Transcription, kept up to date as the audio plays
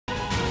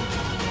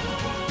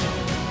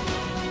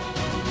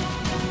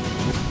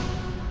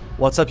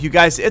What's up, you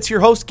guys? It's your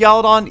host,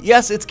 Galadon.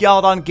 Yes, it's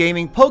Galadon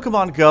Gaming,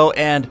 Pokemon Go,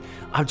 and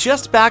I'm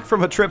just back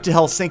from a trip to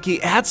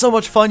Helsinki. I had so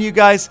much fun, you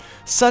guys.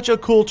 Such a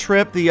cool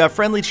trip. The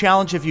Friendly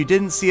Challenge, if you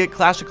didn't see it,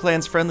 Clash of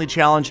Clans Friendly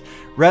Challenge,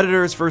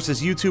 Redditors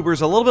versus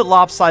YouTubers, a little bit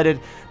lopsided,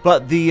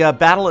 but the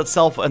battle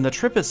itself and the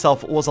trip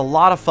itself was a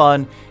lot of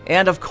fun.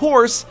 And of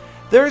course,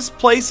 there's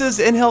places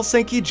in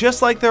Helsinki,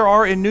 just like there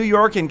are in New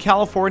York and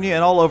California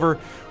and all over,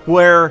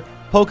 where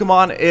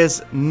Pokemon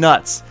is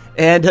nuts.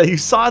 And you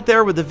saw it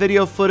there with the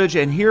video footage,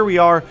 and here we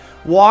are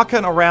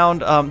walking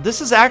around. This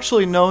is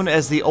actually known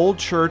as the Old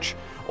Church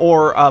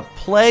or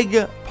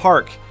Plague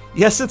Park.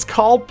 Yes, it's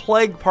called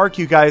Plague Park,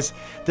 you guys.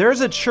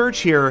 There's a church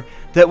here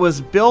that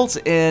was built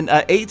in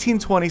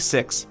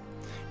 1826.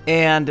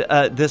 And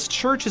this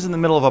church is in the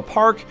middle of a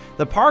park.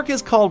 The park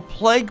is called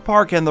Plague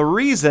Park, and the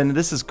reason,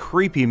 this is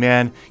creepy,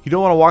 man. You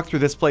don't want to walk through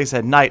this place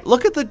at night.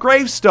 Look at the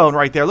gravestone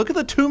right there. Look at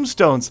the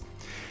tombstones.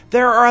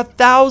 There are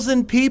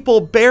 1,000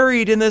 people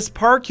buried in this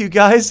park, you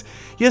guys.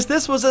 Yes,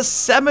 this was a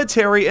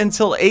cemetery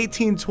until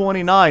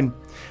 1829.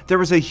 There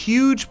was a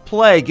huge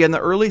plague in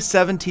the early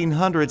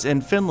 1700s in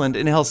Finland,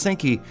 in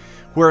Helsinki,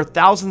 where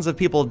thousands of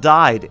people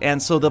died.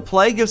 And so the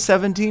plague of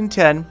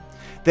 1710,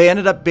 they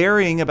ended up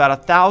burying about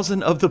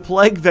 1,000 of the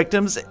plague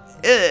victims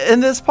in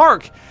this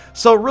park.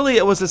 So really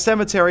it was a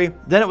cemetery,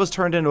 then it was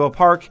turned into a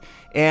park.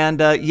 And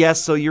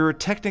yes, so you're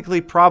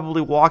technically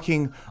probably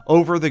walking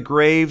over the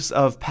graves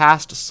of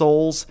past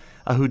souls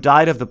who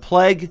died of the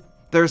plague.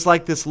 There's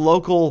like this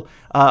local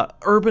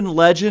urban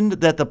legend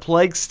that the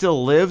plague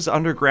still lives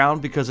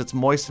underground because it's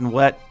moist and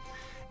wet.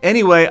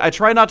 Anyway, I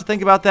tried not to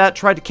think about that,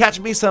 tried to catch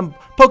me some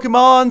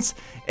Pokemons,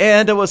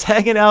 and I was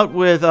hanging out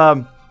with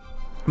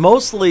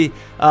mostly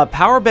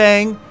Power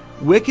Bang,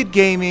 Wicked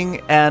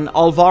Gaming, and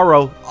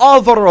Alvaro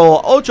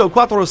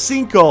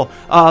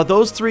 845.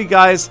 Those three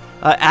guys,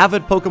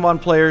 avid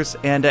Pokemon players,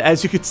 and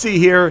as you can see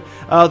here,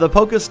 the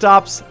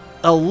Pokestops,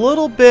 a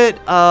little bit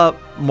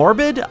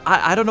morbid.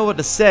 I don't know what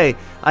to say.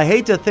 I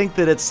hate to think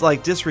that it's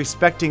like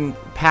disrespecting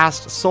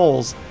past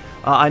souls.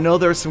 I know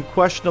there's some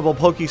questionable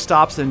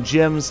Pokestops and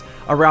gyms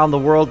around the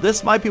world.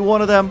 This might be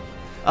one of them,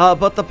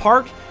 but the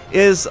park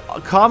is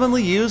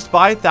commonly used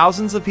by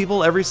thousands of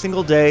people every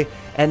single day.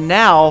 And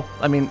now,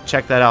 I mean,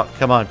 check that out,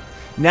 come on.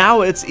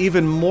 Now it's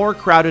even more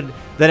crowded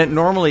than it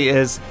normally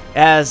is,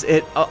 as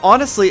it,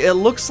 honestly, it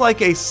looks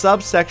like a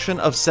subsection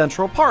of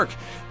Central Park.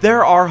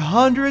 There are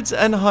hundreds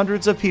and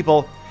hundreds of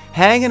people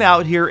hanging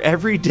out here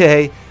every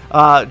day,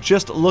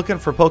 just looking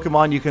for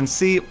Pokemon. You can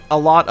see a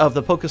lot of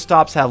the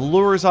Pokestops have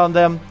lures on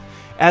them.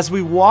 As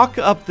we walk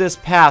up this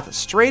path,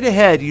 straight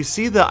ahead, you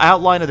see the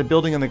outline of the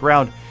building on the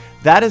ground.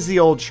 That is the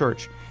old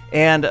church.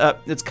 And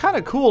it's kind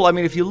of cool. I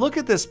mean, if you look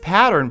at this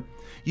pattern,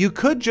 you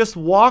could just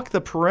walk the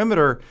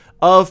perimeter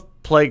of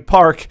Plague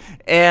Park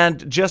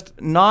and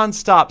just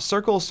non-stop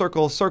circle,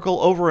 circle, circle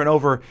over and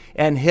over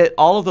and hit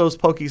all of those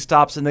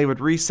Pokestops, and they would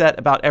reset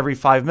about every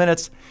 5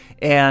 minutes,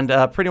 and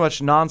pretty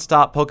much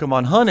non-stop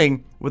Pokemon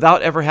hunting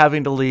without ever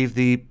having to leave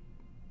the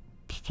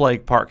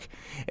Plague Park.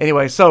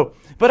 Anyway, so,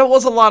 but it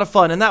was a lot of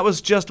fun, and that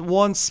was just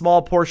one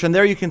small portion.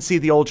 There you can see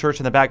the old church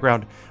in the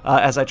background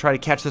as I try to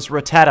catch this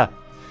Rattata.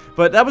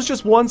 But that was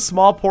just one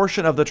small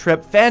portion of the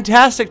trip.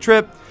 Fantastic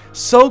trip.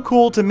 So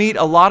cool to meet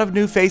a lot of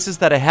new faces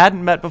that I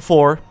hadn't met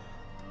before.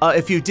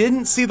 If you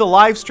didn't see the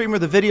live stream or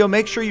the video,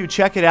 make sure you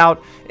check it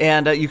out,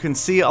 and you can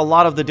see a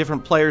lot of the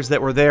different players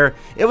that were there.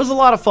 It was a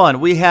lot of fun.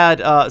 We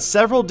had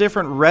several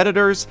different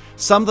Redditors,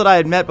 some that I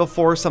had met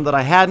before, some that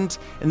I hadn't,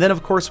 and then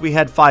of course we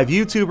had 5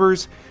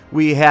 YouTubers.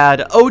 We had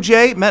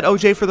OJ, met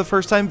OJ for the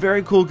first time,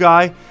 very cool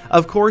guy.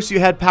 Of course you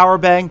had Power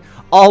Bang,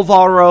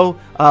 Alvaro,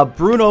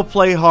 Bruno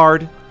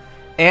Playhard,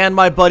 and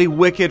my buddy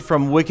Wicked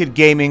from Wicked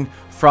Gaming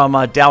from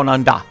Down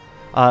Under.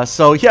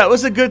 So yeah, it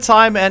was a good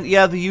time, and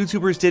yeah, the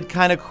YouTubers did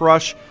kind of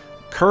crush.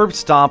 Curb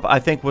stomp, I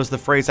think, was the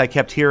phrase I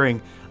kept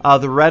hearing,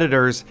 the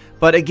Redditors.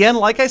 But again,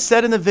 like I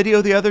said in the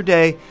video the other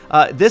day,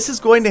 this is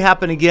going to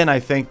happen again, I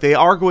think. They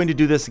are going to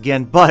do this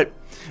again, but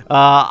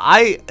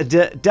I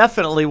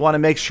definitely want to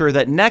make sure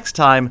that next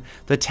time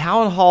the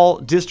Town Hall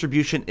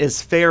distribution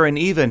is fair and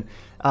even,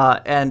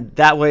 and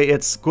that way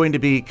it's going to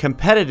be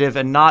competitive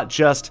and not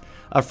just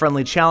a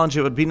friendly challenge.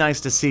 It would be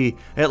nice to see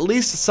at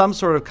least some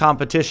sort of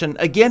competition.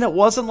 Again, it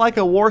wasn't like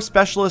a war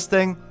specialist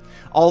thing,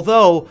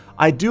 although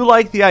I do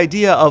like the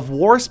idea of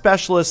war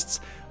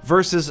specialists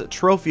versus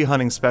trophy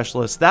hunting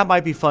specialists. That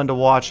might be fun to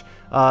watch.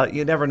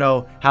 You never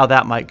know how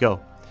that might go.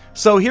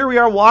 So here we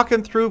are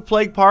walking through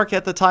Plague Park.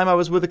 At the time I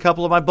was with a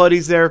couple of my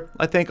buddies there.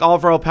 I think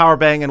Alvaro, Power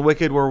Bang, and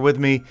Wicked were with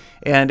me,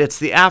 and it's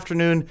the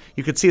afternoon.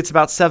 You can see it's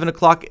about 7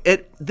 o'clock.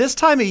 This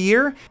time of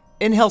year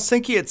in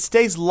Helsinki, it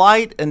stays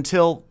light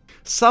until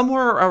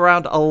somewhere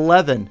around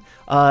 11.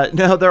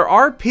 Now, there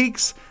are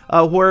peaks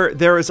where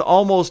there is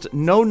almost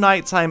no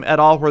nighttime at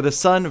all, where the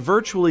sun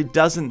virtually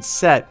doesn't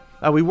set.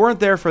 We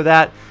weren't there for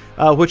that,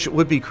 which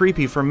would be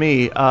creepy for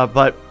me,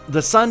 but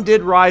the sun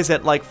did rise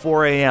at like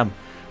 4 a.m.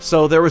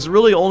 So there was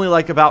really only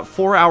like about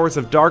 4 hours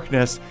of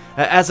darkness,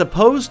 as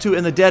opposed to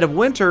in the dead of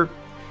winter,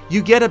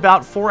 you get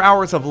about 4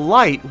 hours of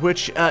light,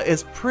 which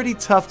is pretty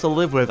tough to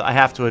live with, I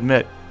have to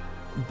admit.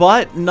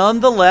 But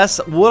nonetheless,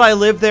 would I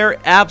live there?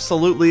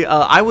 Absolutely.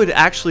 I would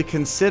actually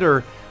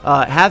consider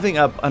having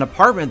an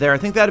apartment there. I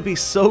think that'd be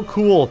so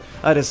cool.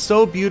 It is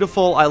so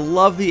beautiful. I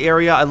love the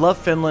area. I love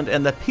Finland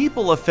and the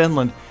people of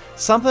Finland.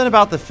 Something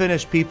about the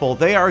Finnish people.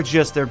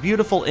 They're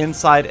beautiful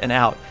inside and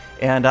out.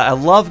 And I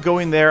love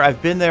going there.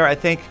 I've been there. I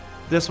think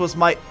this was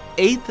my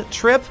 8th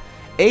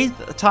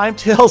time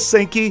to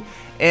Helsinki,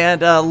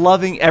 and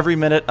loving every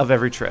minute of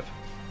every trip.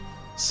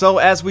 So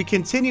as we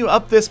continue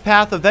up this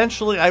path,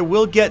 eventually I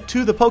will get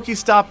to the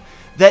Pokestop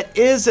that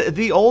is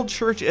the old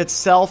church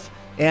itself,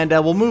 and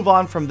we'll move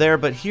on from there,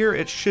 but here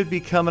it should be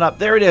coming up.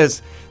 There it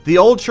is. The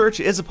old church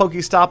is a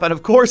Pokestop, and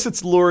of course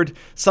it's lured.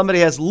 Somebody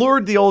has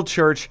lured the old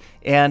church,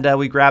 and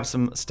we grab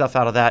some stuff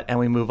out of that, and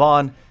we move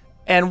on.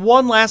 And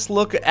one last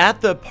look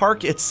at the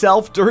park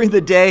itself during the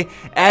day.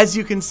 As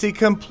you can see,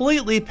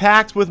 completely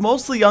packed with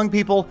mostly young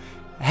people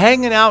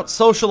hanging out,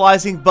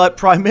 socializing, but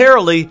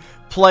primarily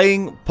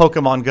playing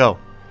Pokemon Go.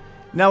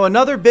 Now,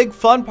 another big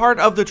fun part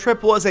of the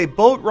trip was a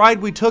boat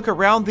ride we took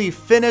around the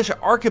Finnish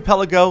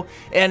archipelago,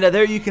 and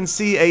there you can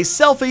see a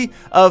selfie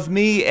of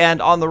me,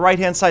 and on the right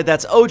hand side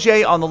that's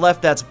OJ, on the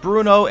left that's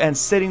Bruno, and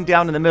sitting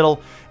down in the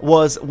middle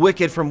was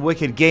Wicked from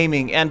Wicked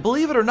Gaming. And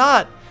believe it or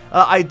not,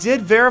 I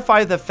did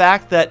verify the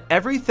fact that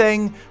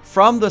everything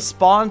from the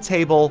spawn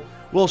table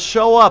will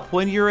show up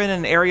when you're in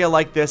an area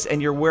like this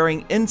and you're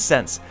wearing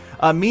incense,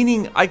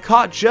 meaning I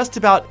caught just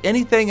about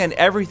anything and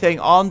everything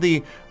on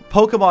the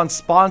Pokemon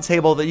spawn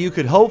table that you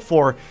could hope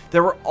for.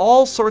 There were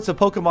all sorts of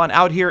Pokemon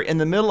out here in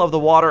the middle of the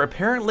water.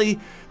 Apparently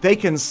they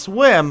can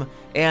swim,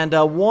 and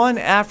one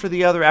after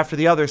the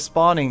other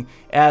spawning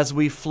as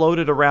we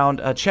floated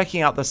around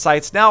checking out the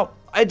sights. Now,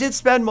 I did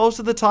spend most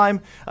of the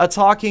time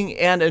talking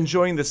and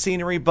enjoying the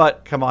scenery,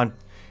 but come on,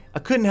 I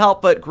couldn't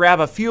help but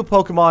grab a few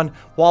Pokemon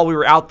while we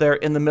were out there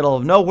in the middle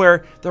of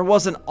nowhere. There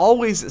wasn't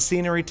always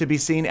scenery to be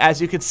seen. As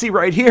you can see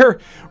right here,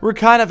 we're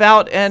kind of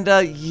out, and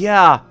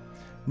yeah,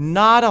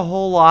 not a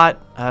whole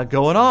lot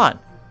going on.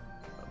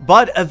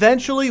 But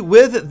eventually,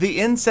 with the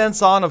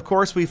incense on, of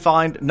course, we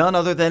find none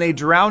other than a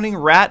drowning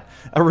rat,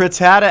 a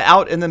Rattata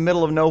out in the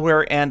middle of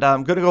nowhere. And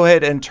I'm going to go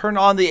ahead and turn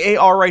on the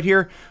AR right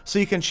here so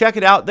you can check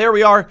it out. There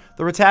we are,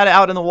 the Rattata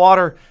out in the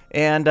water.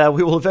 And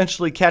we will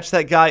eventually catch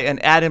that guy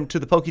and add him to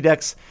the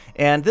Pokédex.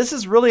 And this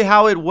is really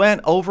how it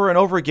went over and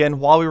over again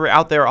while we were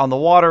out there on the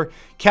water,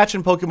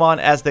 catching Pokemon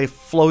as they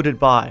floated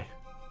by.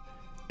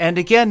 And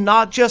again,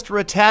 not just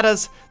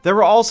Rattatas, there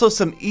were also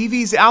some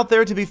Eevees out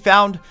there to be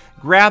found.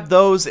 Grabbed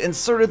those,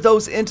 inserted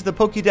those into the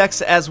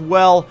Pokédex as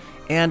well.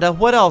 And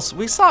what else?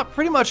 We saw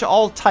pretty much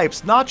all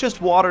types, not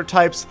just water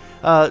types,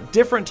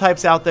 different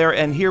types out there.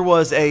 And here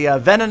was a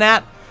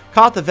Venonat.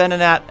 Caught the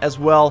Venonat as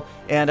well.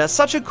 And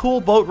such a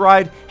cool boat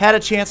ride. Had a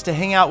chance to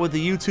hang out with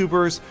the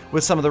YouTubers,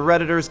 with some of the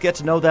Redditors, get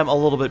to know them a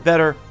little bit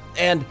better.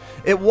 And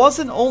it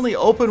wasn't only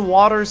open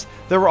waters,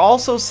 there were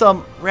also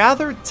some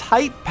rather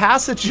tight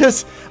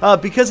passages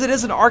because it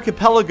is an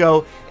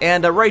archipelago.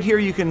 And right here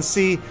you can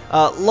see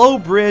low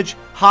bridge,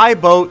 high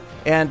boat,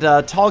 and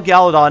tall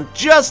Galladon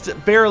just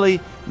barely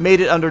made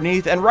it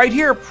underneath. And right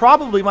here,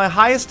 probably my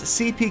highest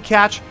CP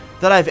catch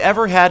that I've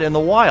ever had in the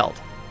wild.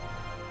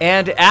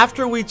 And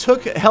after we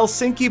took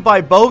Helsinki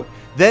by boat,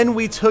 then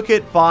we took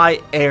it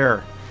by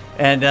air.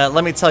 And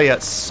let me tell you,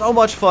 so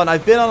much fun.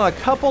 I've been on a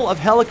couple of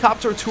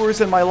helicopter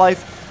tours in my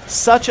life.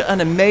 Such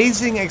an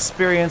amazing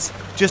experience.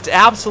 Just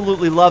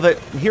absolutely love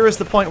it. And here is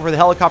the point where the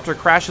helicopter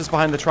crashes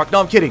behind the truck. No,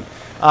 I'm kidding.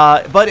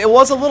 But it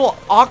was a little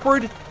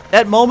awkward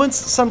at moments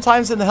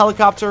sometimes in the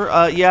helicopter.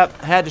 Yeah,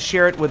 had to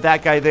share it with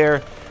that guy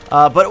there.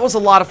 But it was a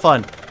lot of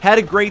fun. Had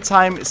a great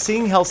time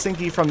seeing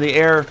Helsinki from the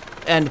air.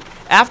 And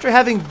after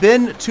having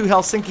been to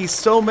Helsinki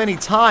so many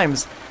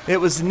times, it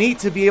was neat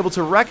to be able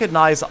to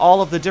recognize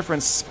all of the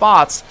different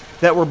spots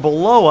that were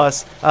below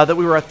us, that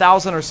we were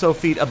 1,000 or so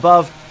feet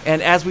above.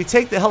 And as we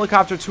take the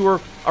helicopter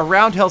tour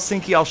around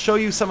Helsinki, I'll show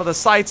you some of the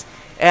sights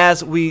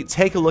as we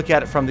take a look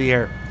at it from the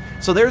air.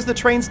 So there's the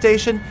train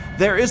station,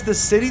 there is the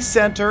city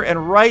center,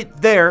 and right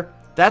there,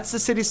 that's the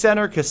city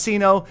center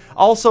casino,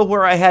 also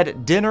where I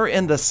had dinner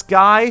in the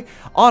sky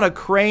on a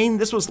crane.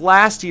 This was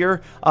last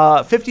year,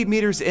 50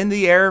 meters in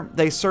the air.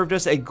 They served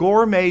us a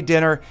gourmet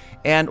dinner.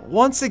 And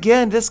once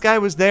again, this guy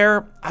was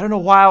there. I don't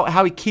know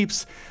how he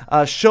keeps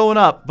showing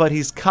up, but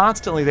he's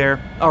constantly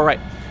there. All right,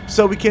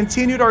 so we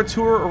continued our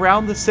tour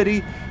around the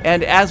city.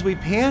 And as we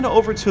pan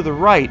over to the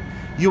right,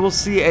 you will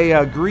see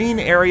a green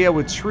area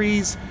with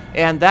trees.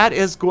 And that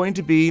is going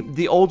to be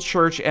the old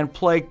church and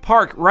Plague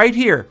Park right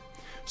here.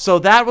 So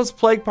that was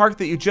Plague Park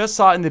that you just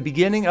saw in the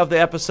beginning of the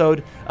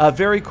episode.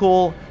 Very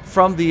cool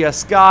from the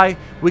sky.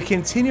 We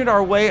continued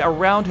our way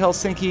around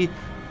Helsinki.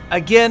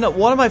 Again,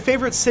 one of my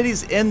favorite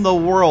cities in the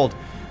world.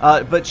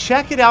 But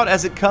check it out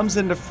as it comes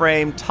into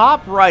frame.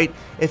 Top right,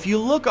 if you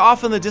look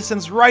off in the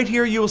distance right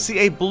here, you will see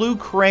a blue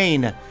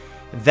crane.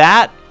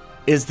 That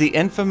is the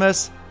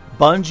infamous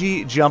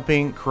bungee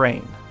jumping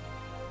crane.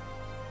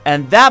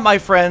 And that, my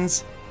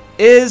friends,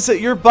 is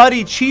your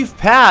buddy Chief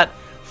Pat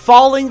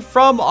falling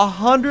from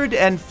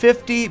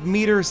 150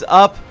 meters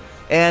up.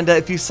 And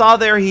if you saw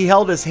there, he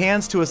held his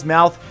hands to his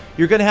mouth.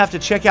 You're going to have to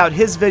check out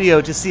his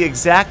video to see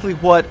exactly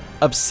what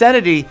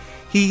obscenity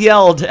he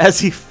yelled as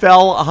he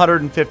fell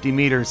 150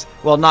 meters.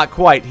 Well, not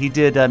quite. He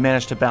did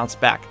manage to bounce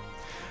back.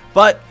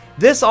 But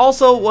this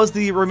also was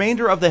the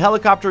remainder of the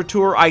helicopter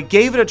tour. I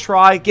gave it a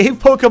try, gave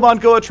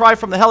Pokemon Go a try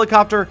from the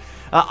helicopter.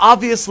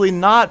 Obviously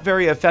not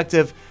very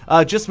effective,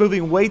 just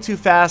moving way too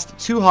fast,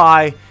 too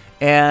high,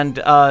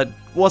 and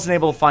wasn't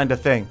able to find a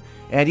thing.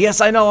 And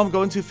yes, I know I'm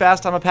going too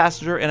fast. I'm a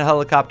passenger in a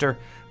helicopter.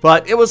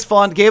 But it was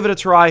fun. Gave it a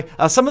try.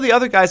 Some of the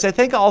other guys, I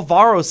think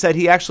Alvaro said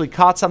he actually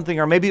caught something,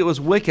 or maybe it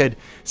was Wicked,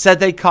 said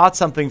they caught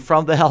something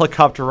from the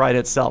helicopter ride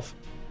itself.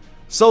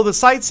 So the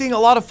sightseeing, a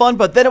lot of fun,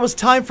 but then it was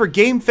time for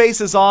Game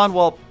Faces on.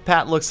 Well,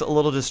 Pat looks a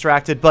little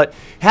distracted, but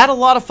had a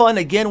lot of fun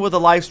again with the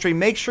live stream.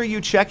 Make sure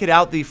you check it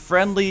out, the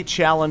Friendly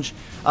Challenge.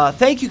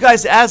 Thank you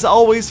guys, as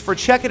always, for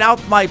checking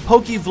out my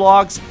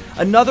PokeVlogs.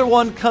 Another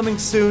one coming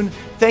soon.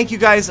 Thank you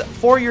guys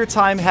for your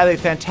time. Have a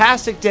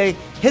fantastic day.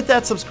 Hit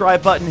that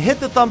subscribe button.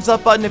 Hit the thumbs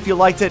up button if you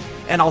liked it.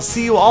 And I'll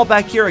see you all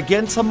back here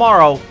again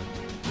tomorrow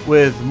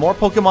with more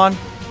Pokemon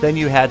than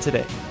you had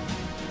today.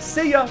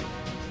 See ya!